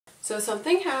So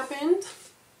something happened.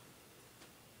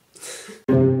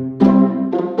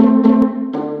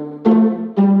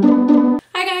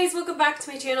 Hi guys, welcome back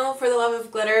to my channel For the Love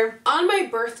of Glitter. On my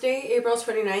birthday, April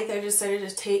 29th, I decided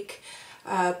to take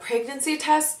a pregnancy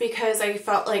test because I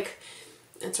felt like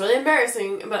it's really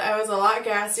embarrassing, but I was a lot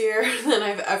gassier than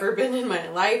I've ever been in my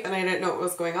life and I didn't know what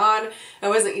was going on. I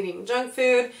wasn't eating junk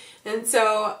food, and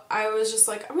so I was just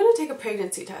like, I'm gonna take a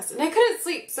pregnancy test. And I couldn't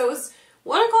sleep, so it was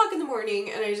 1 o'clock in the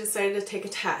morning and I decided to take a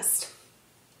test.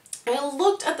 I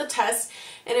looked at the test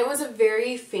and it was a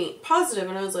very faint positive,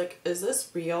 and I was like, is this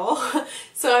real?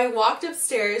 So I walked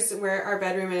upstairs where our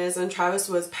bedroom is and Travis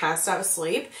was passed out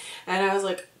asleep, and I was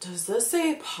like, does this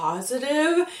say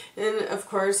positive? And of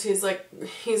course he's like,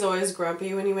 he's always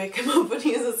grumpy when you wake him up when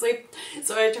he's asleep.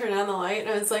 So I turned on the light and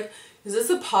I was like, is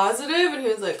this a positive? And he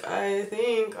was like, I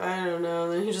don't know.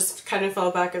 And then he just kind of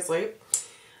fell back asleep.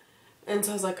 And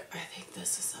so I was like, I think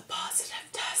this is a positive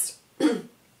test.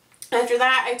 After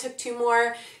that, I took 2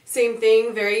 more, same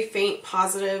thing, very faint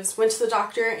positives. Went to the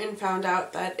doctor and found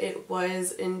out that it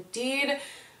was indeed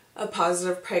a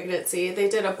positive pregnancy. They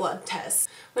did a blood test.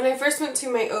 When I first went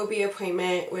to my OB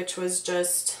appointment, which was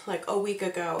just like a week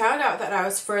ago, I found out that I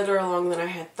was further along than I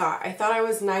had thought. I thought I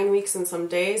was 9 weeks and some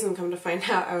days, and come to find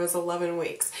out I was 11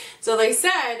 weeks. So they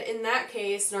said in that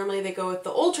case, normally they go with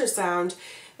the ultrasound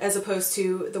as opposed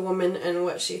to the woman and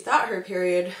what she thought her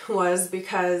period was,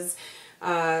 because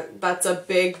that's a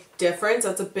big difference.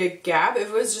 That's a big gap. If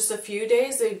it was just a few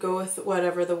days, they'd go with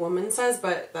whatever the woman says,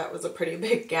 but that was a pretty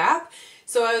big gap.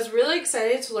 So I was really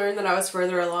excited to learn that I was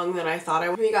further along than I thought I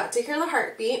would. We got to hear the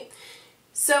heartbeat.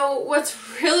 So what's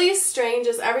really strange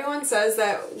is everyone says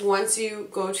that once you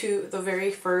go to the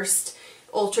very first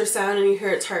ultrasound and you hear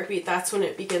its heartbeat, that's when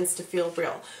it begins to feel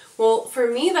real. Well, for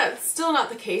me, that's still not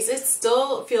the case. It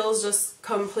still feels just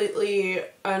completely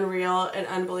unreal and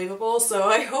unbelievable. So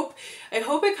I hope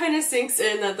it kind of sinks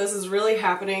in that this is really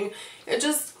happening.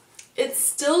 It's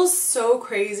still so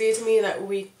crazy to me that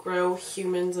we grow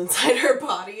humans inside our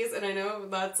bodies, and I know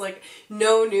that's like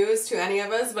no news to any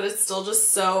of us, but it's still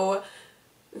just so,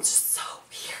 it's just so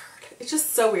weird. It's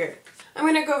just so weird. I'm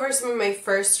going to go over some of my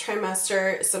first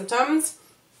trimester symptoms.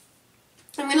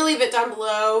 I'm going to leave it down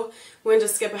below. I'm going to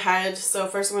skip ahead. So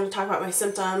first I'm going to talk about my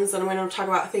symptoms, then I'm going to talk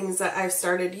about things that I've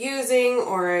started using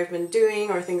or I've been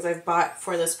doing or things I've bought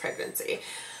for this pregnancy.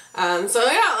 So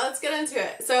yeah, let's get into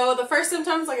it. So the first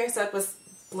symptoms, like I said, was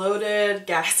bloated,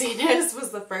 gassiness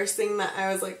was the first thing that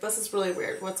I was like, this is really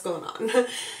weird. What's going on?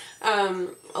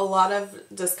 A lot of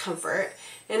discomfort.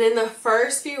 And in the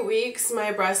first few weeks,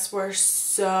 my breasts were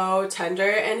so tender,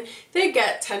 and they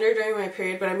get tender during my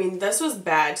period, but I mean, this was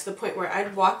bad to the point where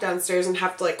I'd walk downstairs and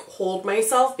have to like hold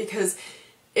myself because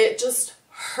it just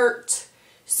hurt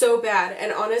so bad.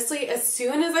 And honestly, as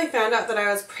soon as I found out that I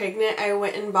was pregnant, I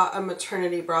went and bought a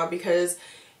maternity bra because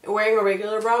wearing a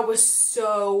regular bra was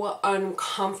so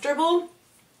uncomfortable.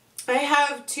 I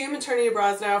have 2 maternity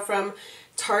bras now from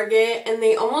Target, and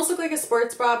they almost look like a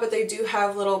sports bra, but they do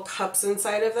have little cups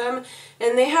inside of them,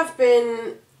 and they have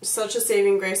been such a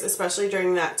saving grace, especially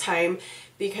during that time,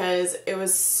 because it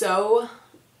was so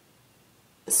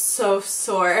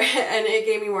sore and it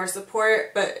gave me more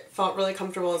support, but felt really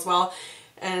comfortable as well,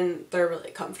 and they're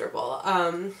really comfortable.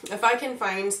 If I can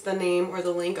find the name or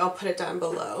the link, I'll put it down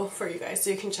below for you guys so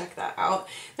you can check that out.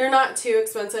 They're not too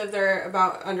expensive. They're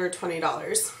about under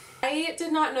 $20. I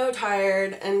did not know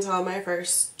tired until my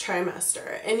first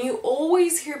trimester, and you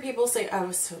always hear people say, I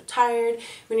was so tired.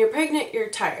 When you're pregnant,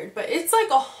 you're tired, but it's like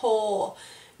a whole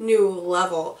new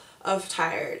level of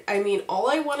tired. I mean, all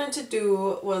I wanted to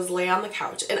do was lay on the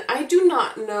couch, and I do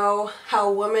not know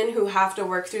how women who have to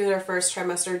work through their first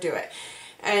trimester do it.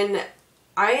 And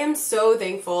I am so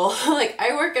thankful. Like,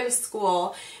 I work at a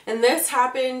school, and this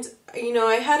happened, you know,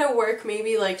 I had to work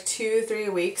maybe like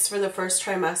 2-3 weeks for the first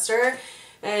trimester.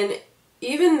 And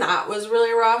even that was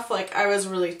really rough. Like, I was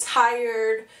really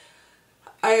tired.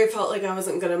 I felt like I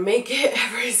wasn't gonna make it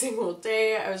every single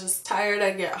day. I was just tired.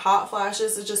 I'd get hot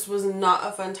flashes. It just was not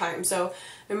a fun time. So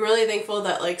I'm really thankful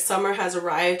that like summer has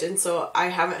arrived, and so I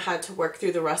haven't had to work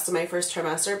through the rest of my first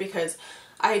trimester, because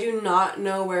I do not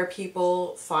know where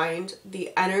people find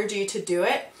the energy to do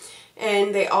it.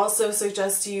 And they also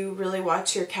suggest you really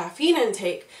watch your caffeine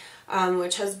intake.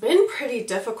 Which has been pretty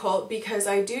difficult because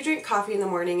I do drink coffee in the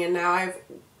morning, and now I've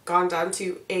gone down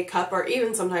to a cup or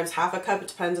even sometimes half a cup. It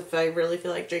depends if I really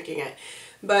feel like drinking it.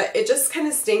 But it just kind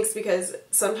of stinks because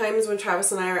sometimes when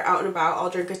Travis and I are out and about, I'll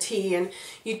drink a tea, and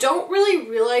you don't really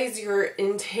realize your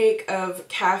intake of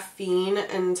caffeine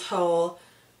until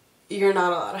you're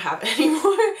not allowed to have it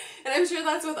anymore. And I'm sure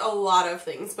that's with a lot of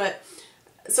things. But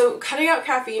so cutting out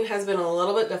caffeine has been a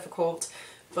little bit difficult.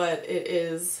 but it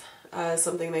is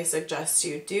something they suggest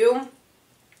you do.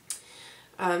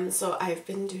 So I've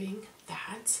been doing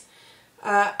that.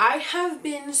 I have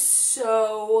been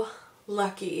so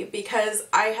lucky because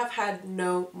I have had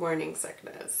no morning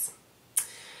sickness.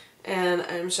 And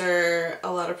I'm sure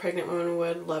a lot of pregnant women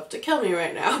would love to kill me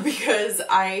right now because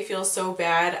I feel so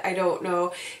bad. I don't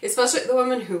know, especially the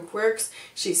woman who works,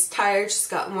 she's tired, she's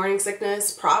got morning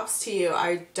sickness. Props to you.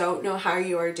 I don't know how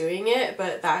you are doing it,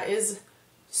 but that is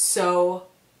so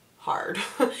hard.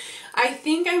 I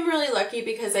think I'm really lucky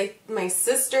because my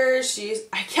sister,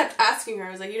 I kept asking her,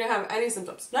 I was like, you don't have any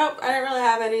symptoms? Nope, I didn't really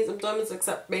have any symptoms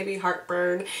except maybe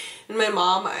heartburn. And my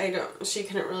mom, she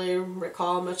couldn't really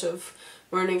recall much of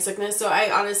morning sickness, so I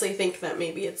honestly think that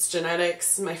maybe it's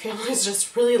genetics. My family's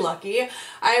just really lucky.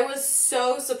 I was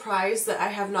so surprised that I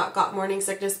have not got morning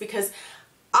sickness because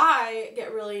I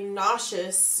get really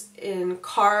nauseous in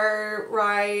car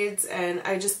rides, and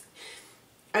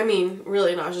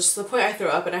really nauseous to the point I throw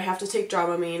up and I have to take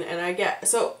Dramamine, and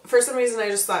so for some reason I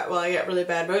just thought, well, I get really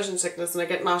bad motion sickness and I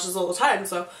get nauseous all the time,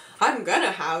 so I'm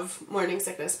gonna have morning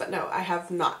sickness. But no, I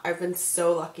have not. I've been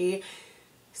so lucky.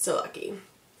 So lucky.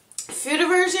 Food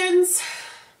aversions,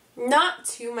 not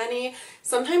too many.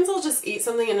 Sometimes I'll just eat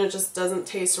something and it just doesn't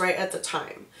taste right at the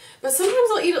time. But sometimes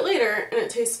I'll eat it later and it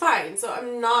tastes fine. So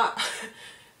I'm not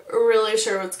really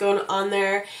sure what's going on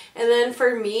there. And then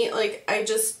for meat, like, I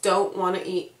just don't want to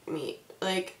eat meat.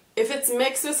 Like, if it's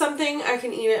mixed with something, I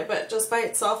can eat it, but just by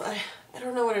itself, I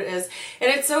don't know what it is. And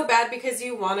it's so bad because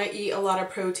you want to eat a lot of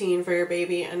protein for your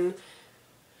baby, and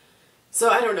so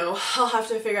I don't know. I'll have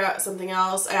to figure out something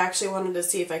else. I actually wanted to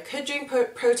see if I could drink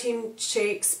protein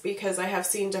shakes because I have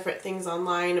seen different things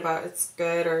online about it's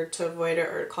good or to avoid it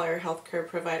or to call your healthcare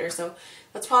provider. So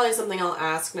that's probably something I'll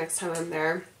ask next time I'm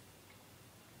there.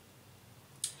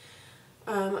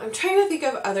 I'm trying to think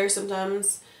of other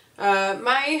symptoms.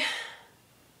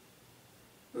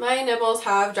 My nipples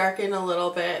have darkened a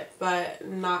little bit, but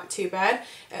not too bad.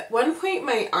 At one point,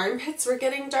 my armpits were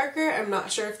getting darker. I'm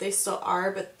not sure if they still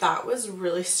are, but that was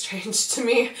really strange to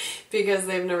me because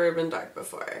they've never been dark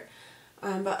before.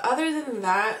 But other than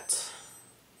that,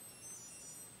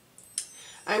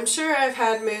 I'm sure I've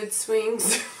had mood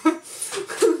swings.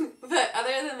 But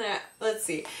other than that, let's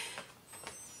see.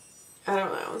 I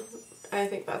don't know. I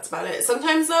think that's about it.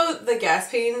 Sometimes though, the gas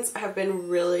pains have been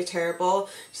really terrible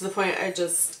to the point I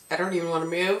don't even want to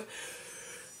move.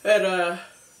 And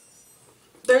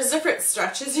there's different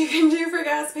stretches you can do for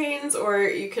gas pains, or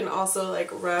you can also like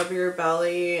rub your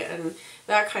belly, and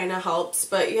that kind of helps,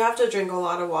 but you have to drink a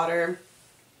lot of water.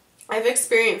 I've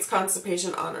experienced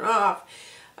constipation on and off.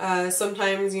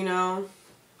 Sometimes, you know,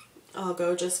 I'll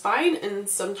go just fine, and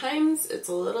sometimes it's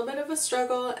a little bit of a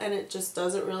struggle and it just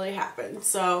doesn't really happen.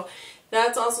 So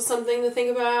that's also something to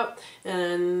think about,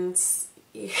 and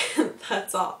yeah,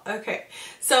 that's all. Okay,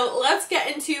 so let's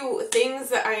get into things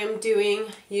that I am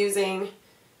using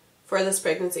for this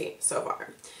pregnancy so far.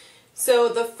 So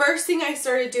the first thing I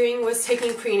started doing was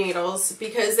taking prenatals,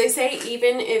 because they say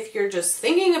even if you're just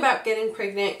thinking about getting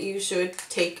pregnant, you should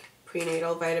take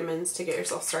prenatal vitamins to get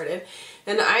yourself started.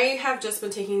 And I have just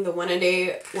been taking the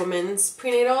 1-a-day women's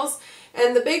prenatals.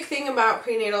 And the big thing about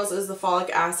prenatals is the folic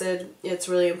acid. It's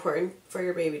really important for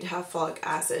your baby to have folic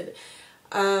acid.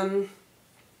 I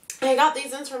got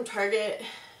these in from Target.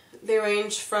 They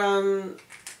range from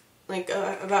like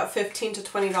about $15 to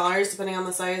 $20 depending on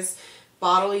the size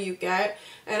bottle you get.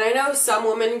 And I know some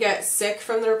women get sick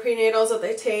from their prenatals that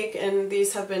they take, and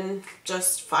these have been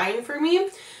just fine for me.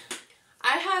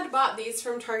 I had bought these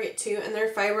from Target too, and they're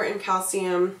fiber and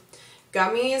calcium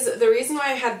gummies. The reason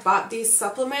why I had bought these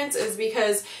supplements is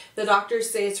because the doctors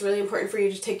say it's really important for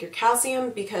you to take your calcium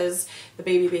because the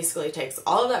baby basically takes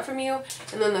all of that from you,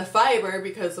 and then the fiber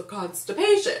because of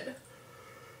constipation.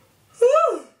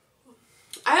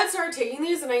 I had started taking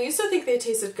these and I used to think they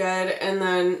tasted good, and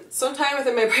then sometime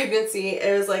within my pregnancy,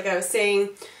 it was like I was saying,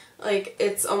 like,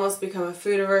 it's almost become a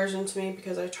food aversion to me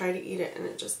because I try to eat it and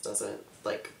it just doesn't,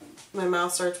 like, my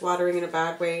mouth starts watering in a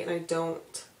bad way and I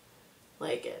don't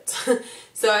like it.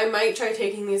 So I might try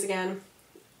taking these again.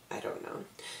 I don't know.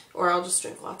 Or I'll just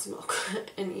drink lots of milk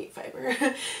and eat fiber.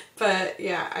 But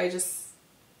yeah,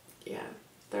 yeah,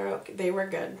 they're okay. They were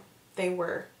good. They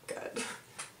were good.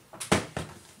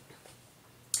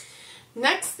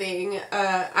 Next thing,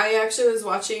 I actually was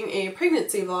watching a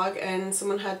pregnancy vlog and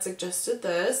someone had suggested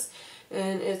this.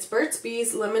 and it's Burt's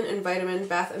Bees Lemon and Vitamin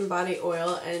Bath and Body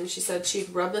Oil, and she said she'd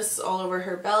rub this all over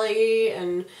her belly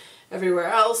and everywhere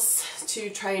else to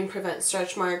try and prevent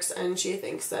stretch marks, and she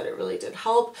thinks that it really did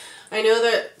help. I know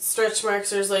that stretch marks,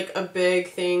 there's like a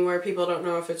big thing where people don't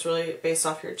know if it's really based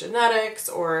off your genetics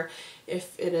or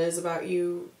if it is about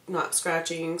you not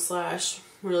scratching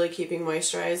 / really keeping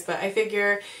moisturized, but I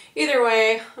figure either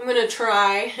way I'm gonna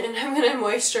try, and I'm gonna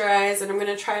moisturize, and I'm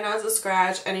gonna try not to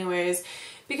scratch anyways,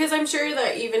 because I'm sure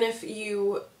that even if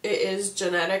it is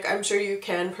genetic, I'm sure you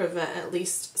can prevent at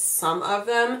least some of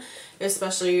them,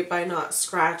 especially by not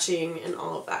scratching and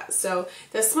all of that. So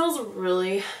this smells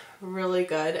really, really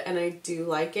good, and I do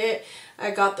like it.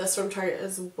 I got this from Target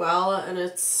as well, and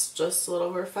it's just a little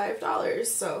over $5,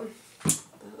 so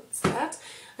that's that.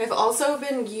 I've also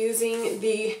been using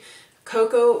the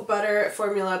cocoa butter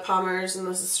formula Palmer's, and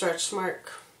this is stretch mark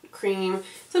cream.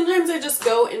 Sometimes I just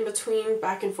go in between,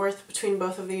 back and forth between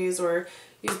both of these, or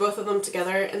use both of them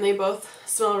together, and they both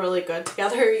smell really good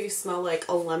together. You smell like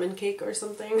a lemon cake or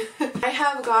something. I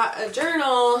have got a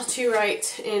journal to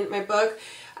write in my book.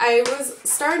 I was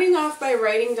starting off by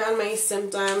writing down my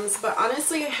symptoms, but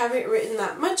honestly I haven't written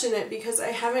that much in it because I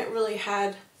haven't really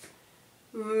had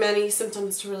many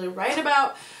symptoms to really write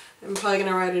about. I'm probably going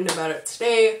to write in about it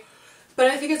today, but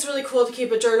I think it's really cool to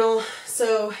keep a journal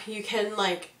so you can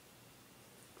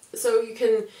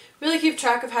really keep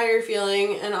track of how you're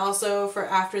feeling, and also for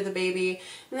after the baby,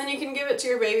 and then you can give it to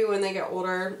your baby when they get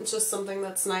older. It's just something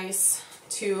that's nice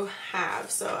to have.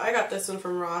 So I got this one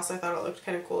from Ross. I thought it looked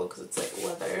kind of cool because it's like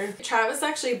leather. Travis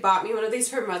actually bought me one of these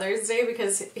for Mother's Day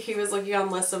because he was looking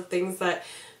on lists of things that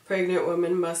pregnant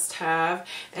women must have,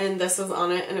 and this was on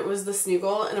it, and it was the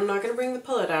Snuggle, and I'm not going to bring the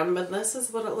pillow down, but this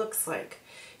is what it looks like.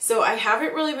 So I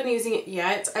haven't really been using it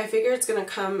yet. I figure it's going to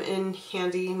come in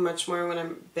handy much more when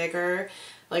I'm bigger.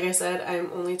 Like I said,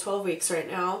 I'm only 12 weeks right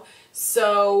now,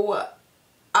 so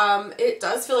it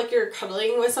does feel like you're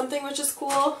cuddling with something, which is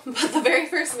cool, but the very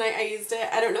first night I used it,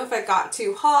 I don't know if it got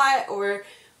too hot or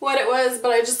what it was,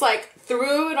 but I just like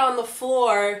threw it on the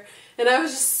floor, and I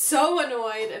was just so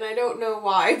annoyed, and I don't know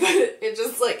why, but it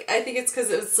just like, I think it's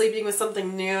because it was sleeping with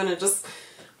something new and it just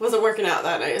wasn't working out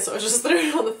that night, so I just threw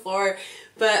it on the floor.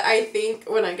 But I think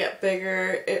when I get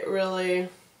bigger, it really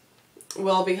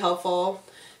will be helpful,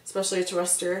 especially to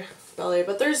rest your belly.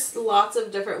 But there's lots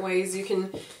of different ways you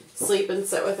can sleep and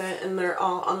sit with it, and they're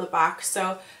all on the back,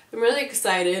 so I'm really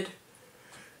excited.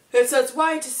 It says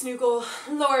why to Snuggle: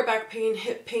 lower back pain,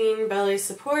 hip pain, belly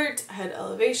support, head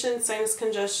elevation, sinus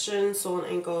congestion, swollen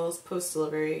ankles,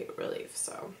 post-delivery relief.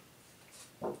 So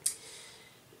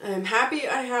I'm happy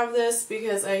I have this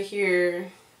because I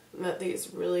hear that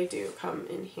these really do come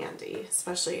in handy,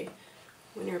 especially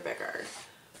when you're bigger.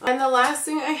 And the last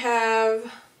thing I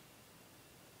have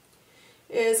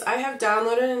is I have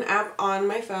downloaded an app on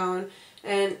my phone,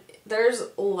 and there's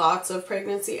lots of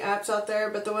pregnancy apps out there,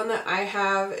 but the one that I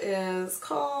have is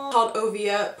called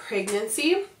Ovia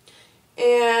Pregnancy,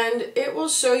 and it will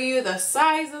show you the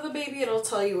size of the baby, it'll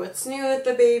tell you what's new with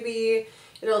the baby,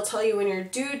 it'll tell you when your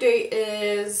due date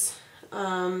is.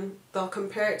 They'll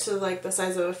compare it to like the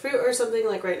size of a fruit or something.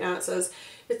 Like right now it says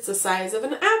it's the size of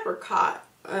an apricot,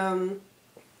 and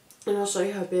I'll show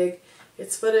you how big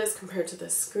its foot is compared to the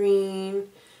screen,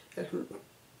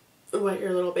 what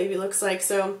your little baby looks like.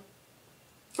 So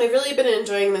I've really been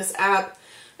enjoying this app.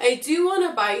 I do want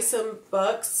to buy some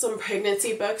books, some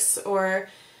pregnancy books, or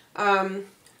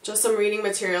just some reading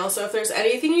material. So if there's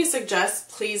anything you suggest,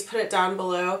 please put it down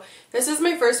below. This is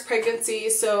my first pregnancy,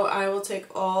 so I will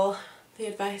take all the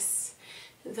advice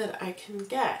that I can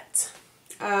get.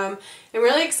 I'm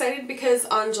really excited because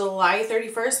on July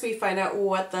 31st we find out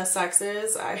what the sex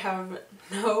is. I have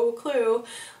no clue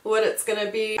what it's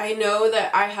gonna be. I know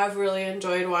that I have really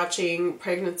enjoyed watching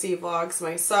pregnancy vlogs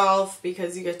myself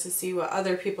because you get to see what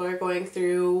other people are going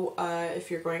through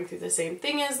if you're going through the same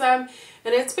thing as them,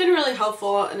 and it's been really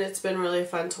helpful and it's been really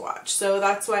fun to watch. So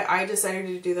that's why I decided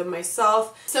to do them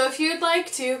myself. So if you'd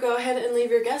like to, go ahead and leave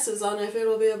your guesses on if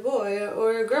it'll be a boy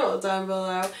or a girl down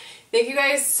below. Thank you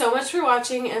guys so much for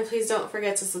watching, and please don't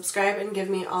forget to subscribe and give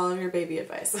me all of your baby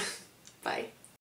advice. Bye.